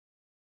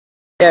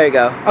There you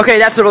go. Okay,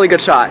 that's a really good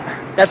shot.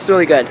 That's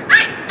really good.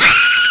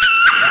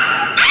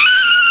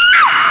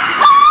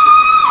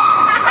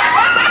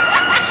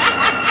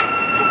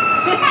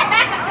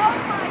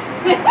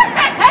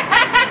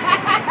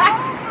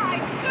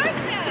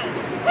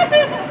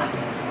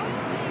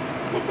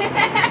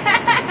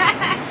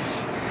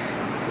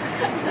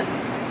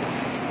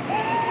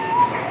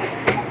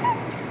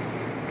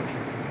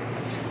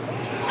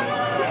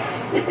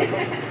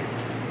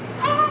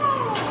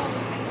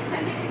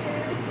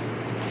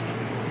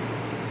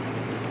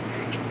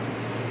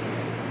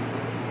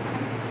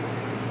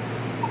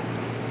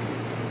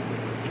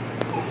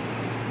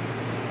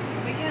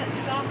 We can't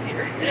stop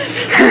here.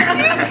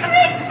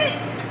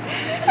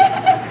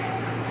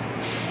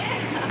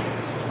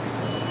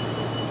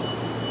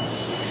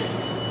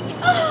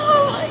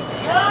 Oh my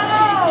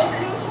God!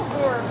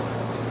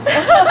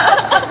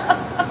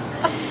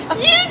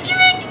 You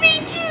tricked me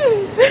too!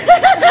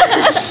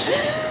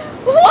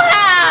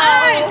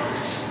 Wow!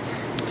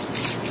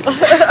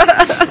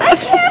 I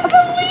can't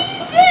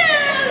believe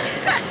this!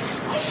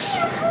 I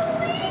can't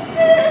believe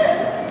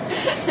this!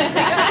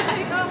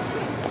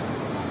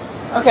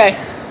 Okay.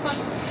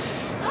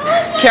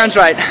 Karen's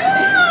right. This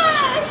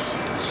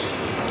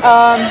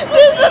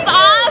is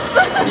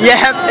awesome!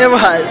 Yeah, it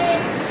was.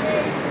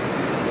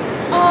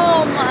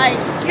 Oh my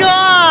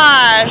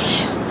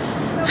gosh!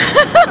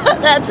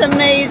 That's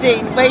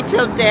amazing. Wait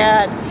till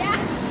Dad.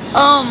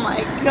 Oh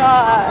my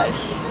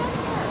gosh.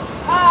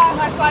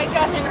 My flight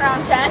got in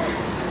around 10.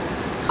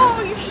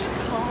 Oh, you should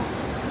have called.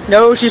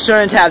 No, she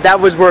shouldn't have.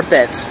 That was worth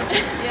it.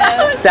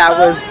 Yes. That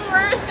was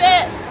worth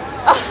it.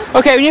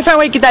 Okay, we need to find a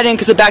way to get that in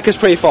because the back is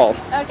pretty full.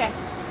 Okay.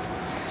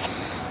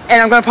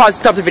 And I'm going to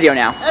stop the video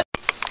now.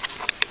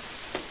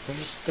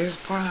 There's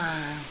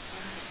Brian.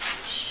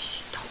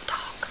 Shh, don't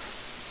talk.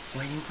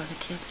 Waiting for the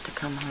kids to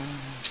come home.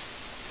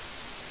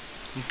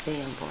 You see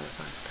him for the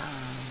first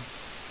time.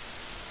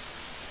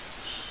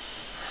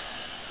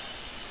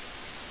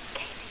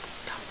 Casey,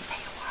 don't say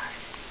a word.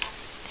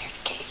 There's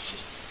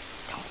Casey.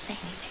 Don't say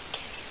anything,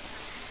 Casey.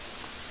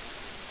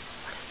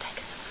 What is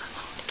taking them so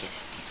long to get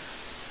in here?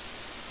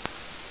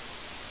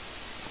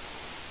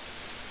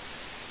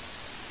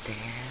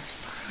 There's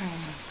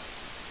Brian.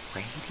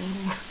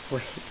 Waiting.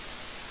 Waiting.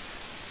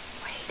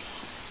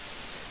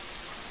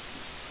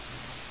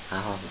 Oh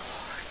Lord,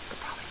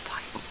 they're probably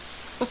fighting.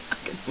 I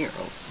can hear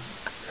them.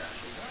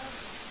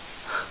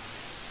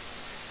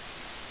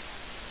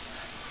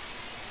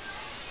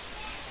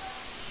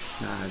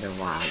 No, they're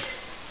wild.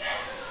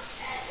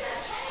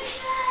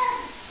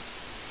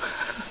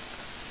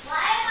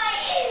 Why am I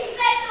eating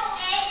special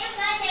egg if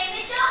my name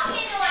is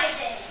Doggy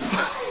Noises?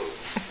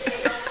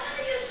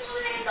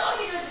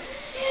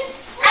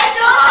 I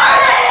don't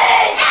want it!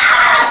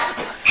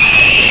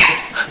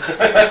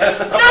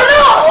 No!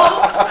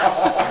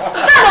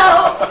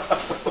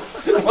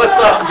 What's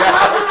up,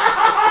 guys?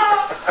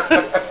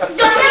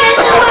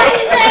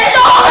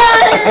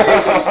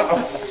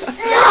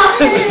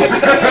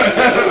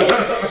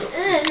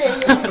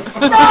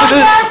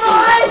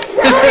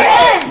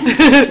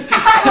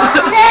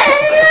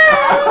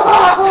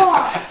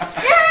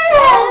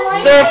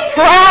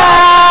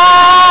 Surprise!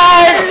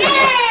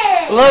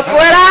 Look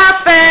what I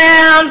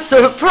found!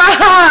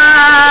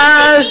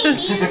 Surprise! Don't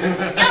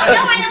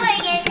run away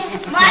again.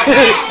 My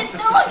name is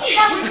Doggy.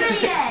 That was really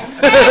good.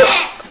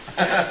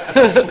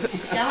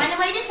 Don't run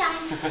away this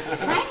time.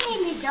 My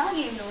name is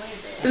Doggy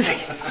Noises.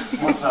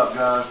 What's up,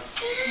 guys?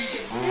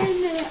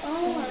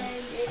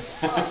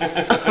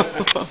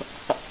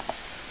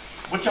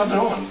 What y'all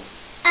doing?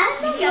 I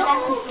don't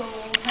know.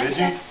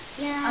 Busy?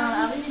 Yeah.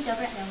 I was just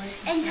over at Miller.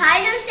 And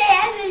Tyler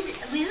said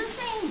we were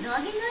playing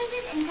Doggy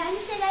Noises, and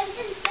Tyler said I was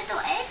in special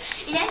ed,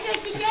 and after I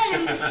did that,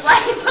 why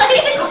are you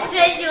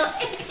special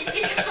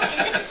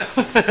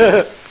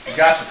ed? You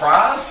guys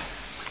surprised?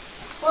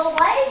 Well,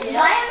 why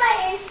am I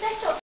in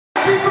special ed?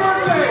 Happy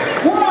birthday!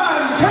 1,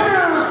 2,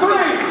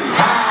 3!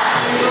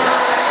 Happy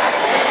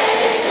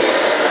birthday to you!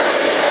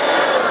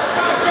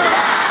 Happy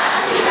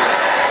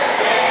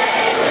birthday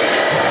to you!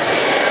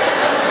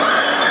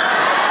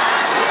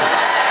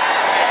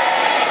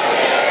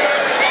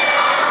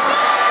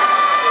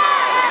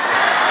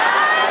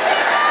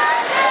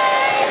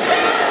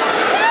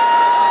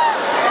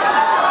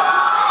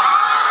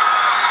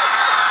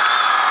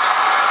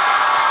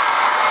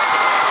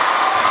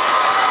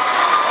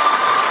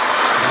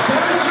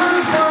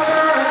 Spencer's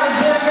brother has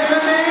been in the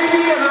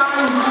Navy, and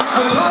I'm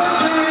a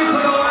Navy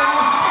for the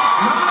last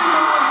 9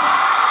 months.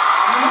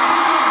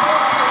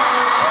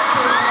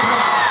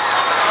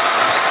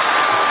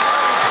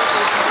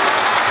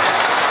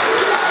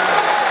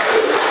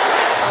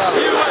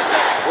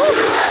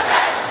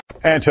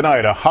 And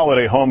tonight, a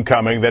holiday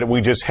homecoming that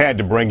we just had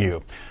to bring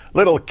you.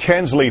 Little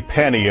Kensley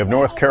Penny of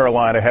North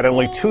Carolina had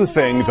only 2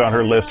 things on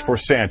her list for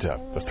Santa.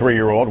 The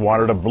 3-year-old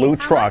wanted a blue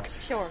truck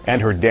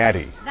and her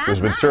daddy,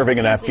 who's been serving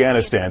in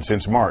Afghanistan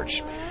since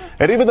March.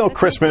 And even though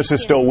Christmas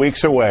is still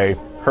weeks away,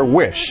 her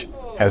wish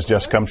has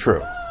just come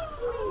true. Hey,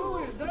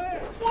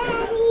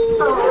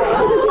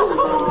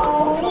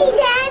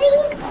 Daddy!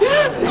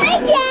 Hi,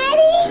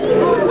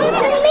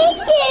 Daddy!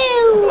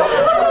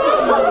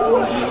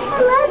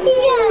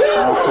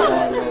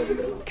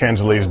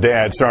 Kinsley's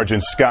dad,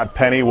 Sergeant Scott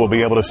Penny, will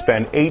be able to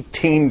spend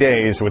 18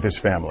 days with his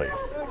family.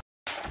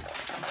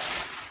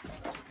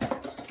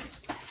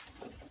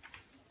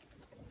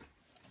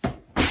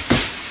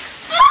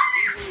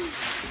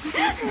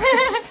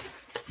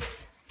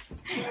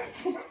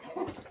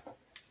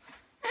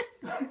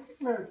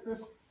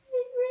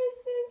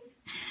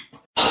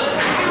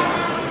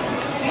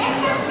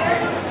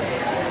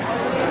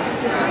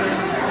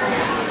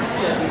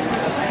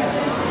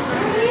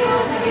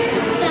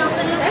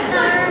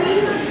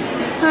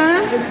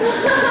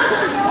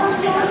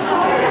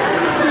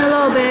 A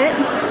little bit.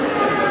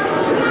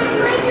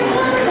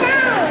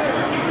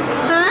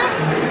 Huh?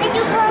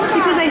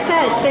 Because I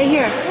said, stay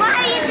here. What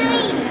are you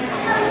doing?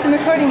 I'm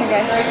recording you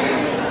guys.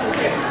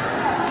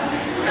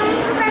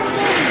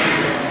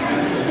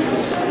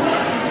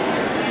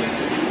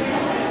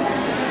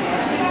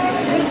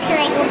 Please, can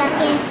I go back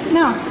in?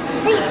 No.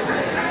 Please.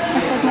 I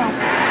said no.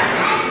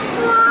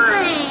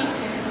 Why?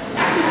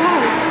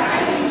 Because.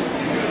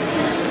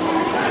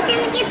 I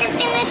didn't get to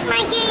finish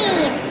my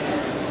game.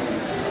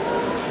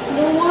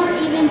 You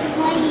weren't even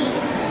playing.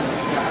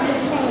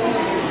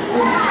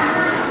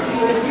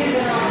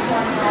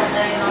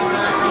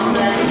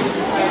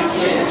 Finish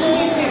my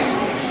game.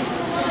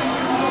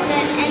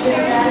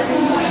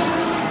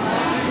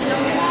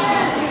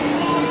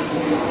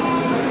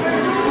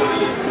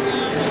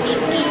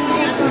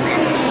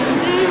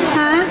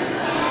 Huh?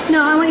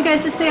 No, I want you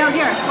guys to stay out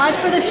here. Watch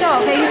for the show,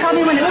 okay? You tell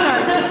me when it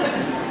starts.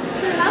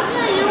 How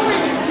can I know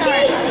when it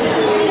starts?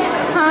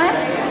 Huh?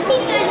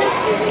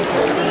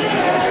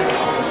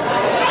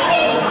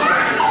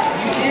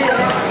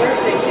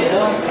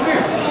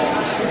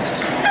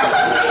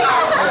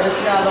 Let's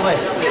get out of the way.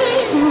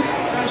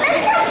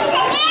 Let's go to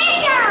the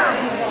air.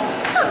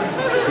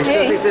 You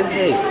still think that?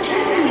 Hey.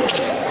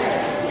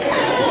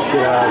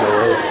 Get out of the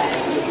way.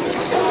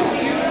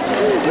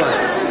 What?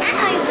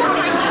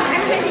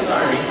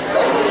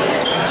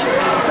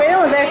 Braden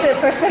was actually the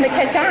first one to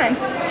catch on.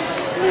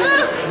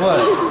 What?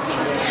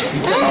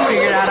 You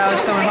figured out I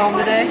was coming home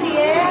today?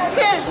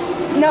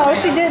 No,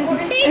 she didn't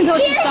until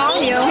she saw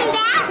you.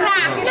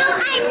 No,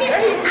 I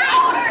figured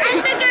out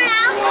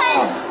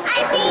because I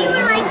see you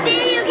were like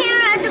video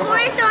camera at the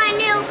boys, so I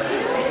knew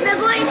the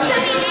boys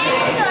coming in,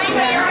 so I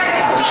knew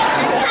Jake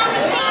was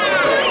coming back.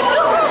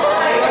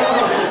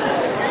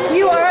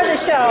 You are the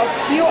show.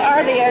 You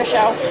are the air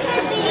show.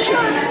 You're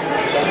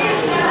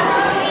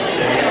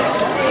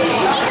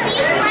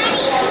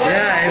sweaty.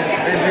 Yeah, I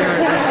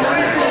figured this one.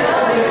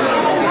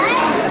 What?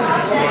 I said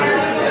this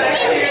one.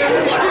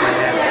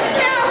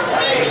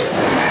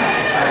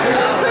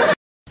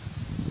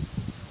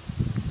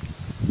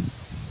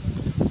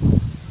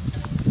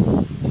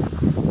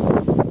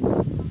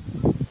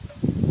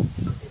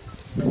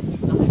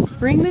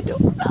 Ring the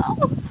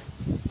doorbell.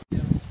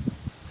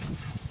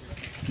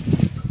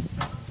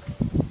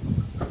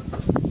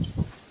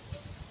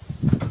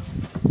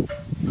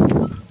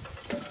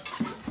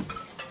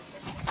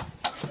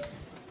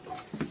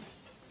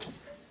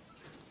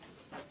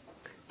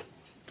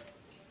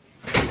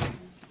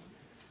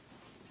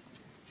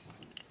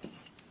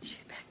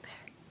 She's back there.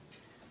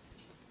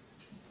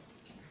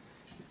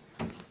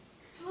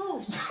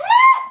 Oh shit!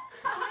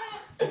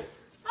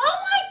 Oh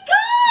my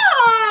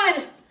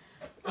god!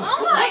 Oh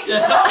my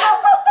god!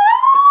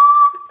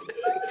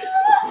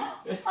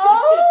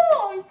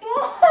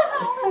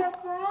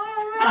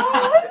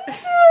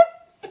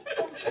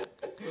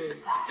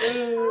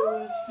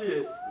 Oh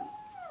shit.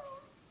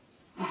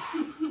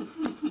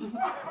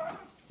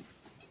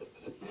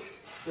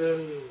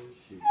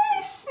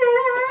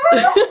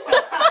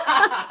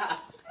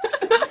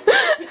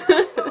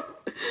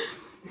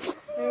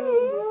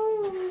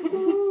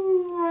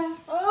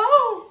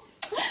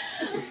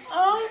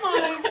 Oh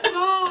my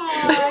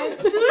god!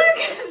 Look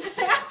at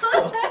that!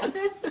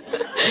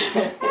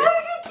 How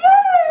did you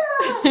get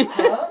it?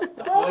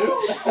 Oh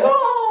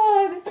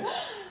god!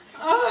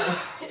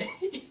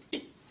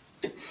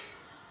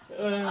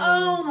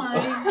 Oh my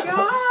god!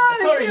 I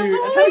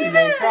told you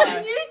didn't cry.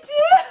 You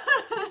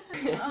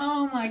did!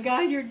 Oh my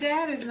god, your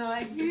dad is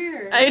not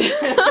here. I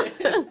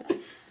know.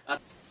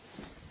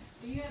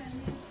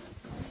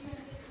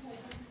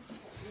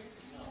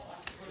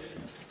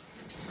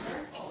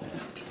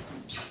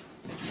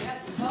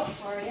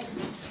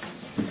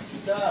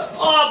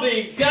 I'll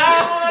be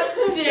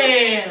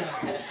goddamn!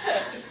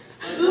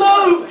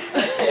 Luke!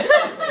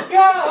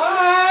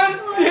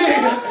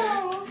 Goddamn!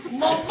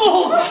 My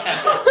boy!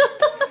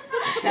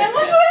 And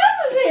look who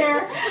else is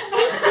here!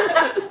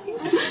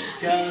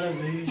 Gotta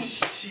be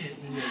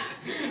shitting me.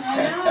 I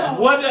know.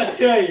 What did I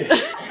tell you?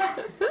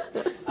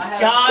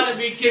 Gotta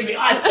be kidding me.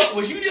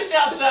 Was you just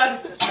outside?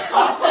 I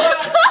thought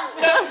I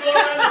see something going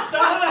around the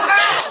side of the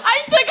house. I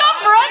took off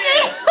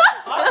running.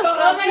 I thought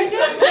I Well, they see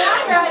just something.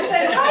 got here. I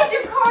said, hide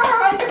your car,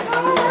 hide your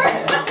car.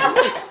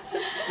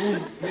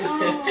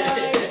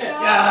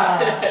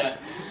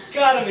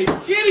 Gotta be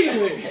kidding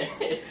me.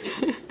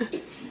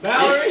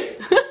 Valerie?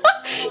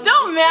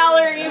 Don't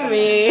Mallory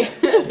me.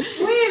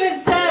 We even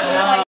said,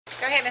 we're like,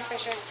 Go ahead, Miss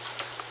Fisher.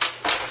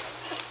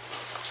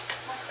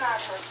 what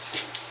side hurts?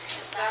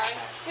 This side.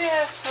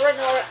 ahead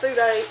and order food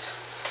I ate.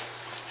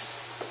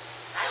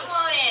 Come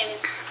on in,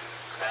 Miss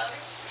Schroeder.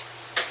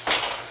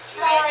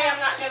 Sorry, I'm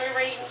not going to be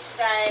reading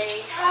today.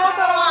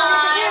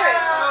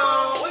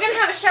 Oh, We're going to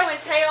have a show and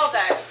tell,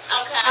 though.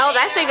 Okay. Oh,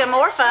 that's even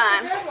more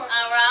fun. All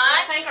right.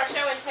 I think our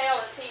show and tell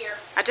is here.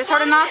 I just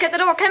heard a knock at the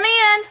door. Come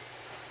in.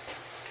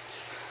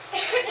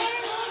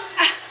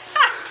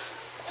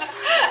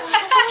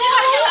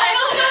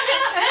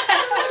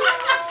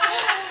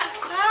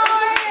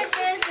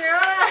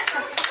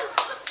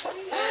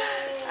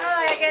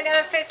 Get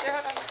another picture.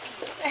 Hold on.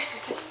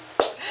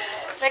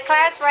 The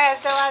class has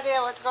no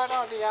idea what's going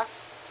on here.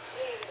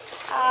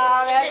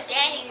 Oh, that's It's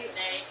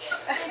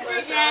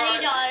a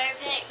daddy-daughter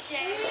picture.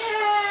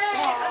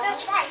 Yeah. Oh,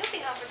 that's right. He'll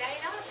be home for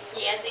daddy-daughter.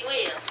 Yes, he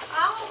will.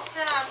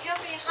 Awesome. He'll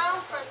be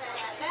home for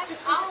that. That's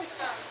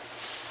awesome.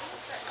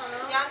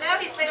 Y'all know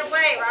he's been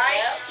away,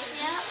 right? Yep.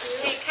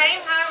 He came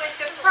home and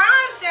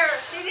surprised her.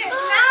 She didn't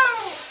know.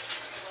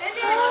 Isn't it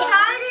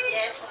exciting?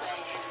 Yes,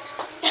 ma'am.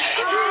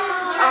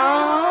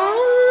 Oh,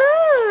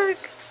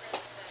 look.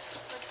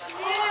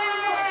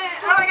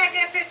 Yeah. Oh, I got to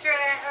get a picture of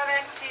that. Oh,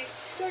 that's cute.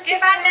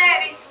 Get my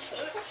daddy.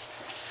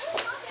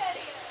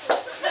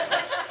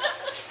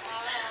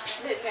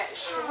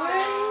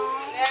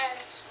 Oh,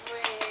 that's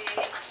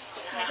sweet.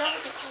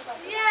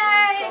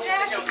 Yay,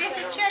 now she gets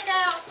to check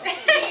out.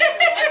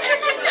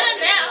 She's done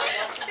now.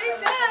 She's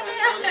done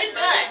now. She's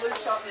done.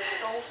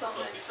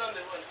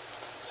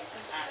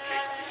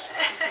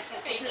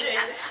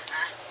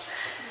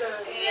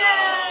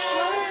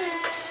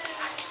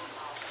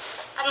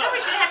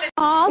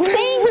 Oh,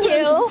 thank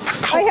you.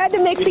 I had to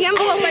make the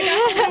envelope.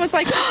 I was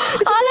like,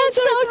 oh, that's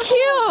so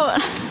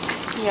cute.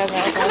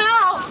 come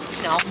out.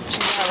 No.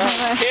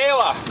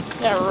 Kayla.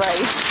 Yeah,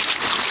 right.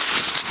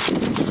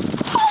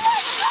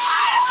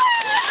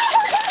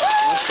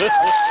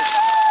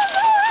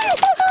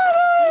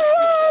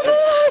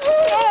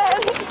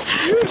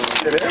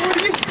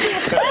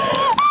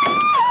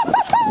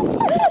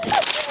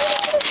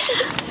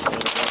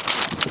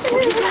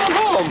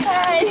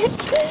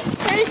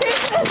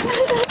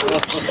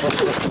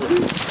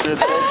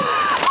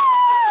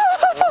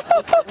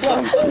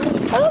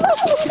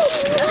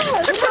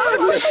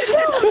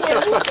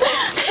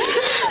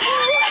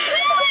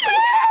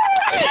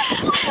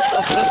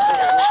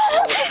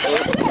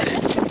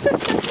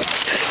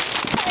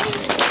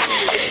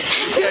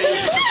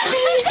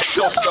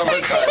 Still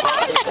summertime.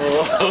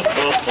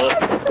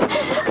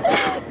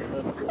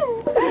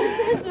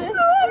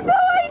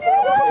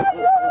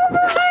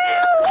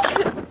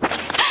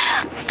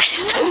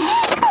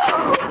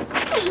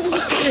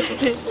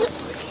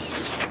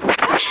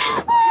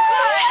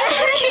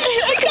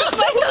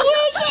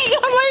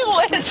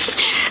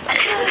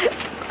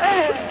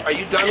 Are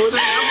you done with it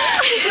now?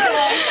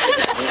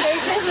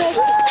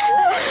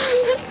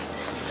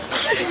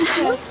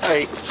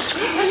 Hey.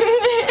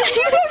 Did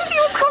you know she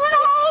was going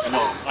home?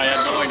 No, I had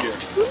no idea.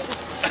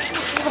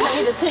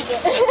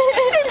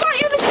 They bought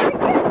you the ticket.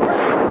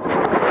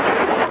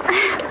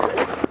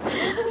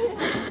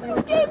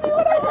 Gave me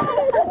what I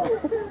wanted.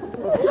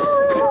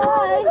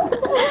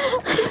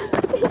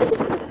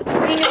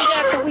 We knew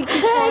that for weeks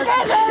before.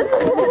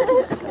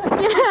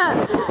 Yeah.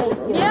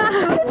 Yeah.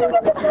 How did you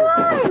get the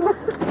time?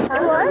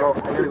 What?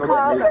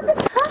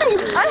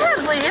 I had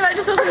leave. I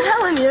just wasn't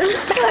telling you.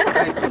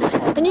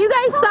 And you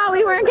guys thought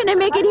we weren't going to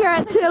make it here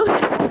at 2.